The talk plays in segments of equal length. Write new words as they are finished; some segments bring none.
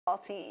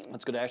team.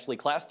 Let's go to Ashley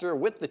Claster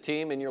with the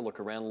team in your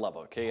Look Around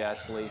Lubbock. Hey,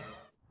 Ashley.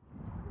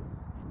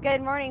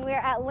 Good morning. We're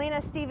at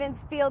Lena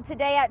Stevens Field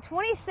today at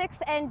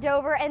 26th and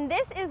Dover, and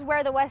this is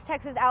where the West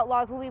Texas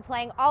Outlaws will be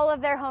playing all of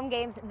their home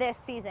games this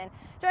season.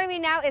 Joining me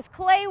now is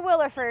Clay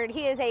Williford.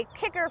 He is a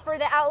kicker for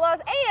the Outlaws,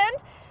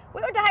 and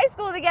we went to high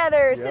school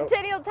together. Yep.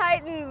 Centennial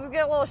Titans,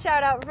 get a little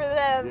shout out for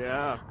them.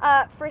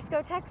 Yeah.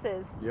 Frisco,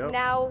 Texas. Yep.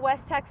 Now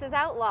West Texas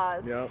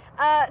Outlaws. Yep.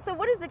 So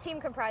what is the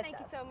team comprised of?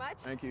 Thank you so much.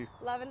 Thank you.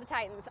 Loving the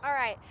Titans. All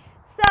right.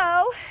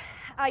 So,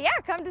 yeah,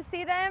 come to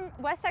see them.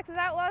 West Texas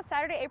Outlaws,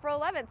 Saturday, April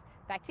 11th.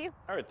 Back to you.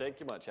 All right, thank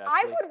you much, Ashley.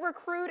 I would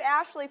recruit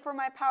Ashley for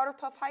my Powder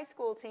Puff High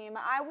School team.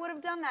 I would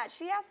have done that.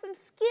 She has some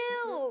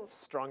skills.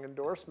 Strong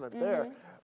endorsement there.